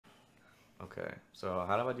Okay, so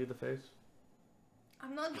how do I do the face?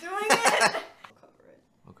 I'm not doing it! Cover it.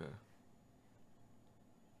 Okay.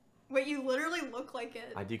 Wait, you literally look like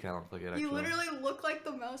it. I do kind of look like it, actually. You literally look like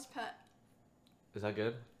the mouse pet. Is that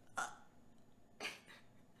good?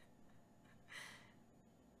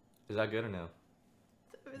 Is that good or no?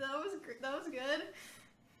 That was good.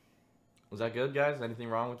 Was that good, guys? Anything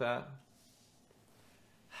wrong with that?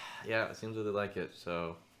 Yeah, it seems that they like it,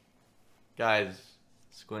 so... Guys,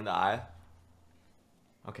 squint the eye.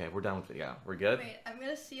 Okay, we're done with it, yeah. We're good? Wait, I'm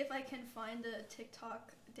gonna see if I can find a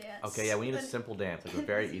TikTok dance. Okay, yeah, we need a simple dance. Like a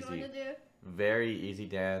very What easy. you wanna do? Very easy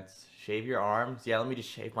dance. Shave your arms. Yeah, let me just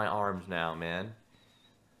shave my arms now, man.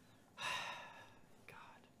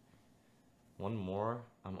 God. One more.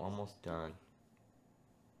 I'm almost done.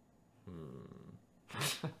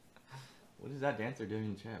 What is that dancer doing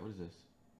in chat? What is this?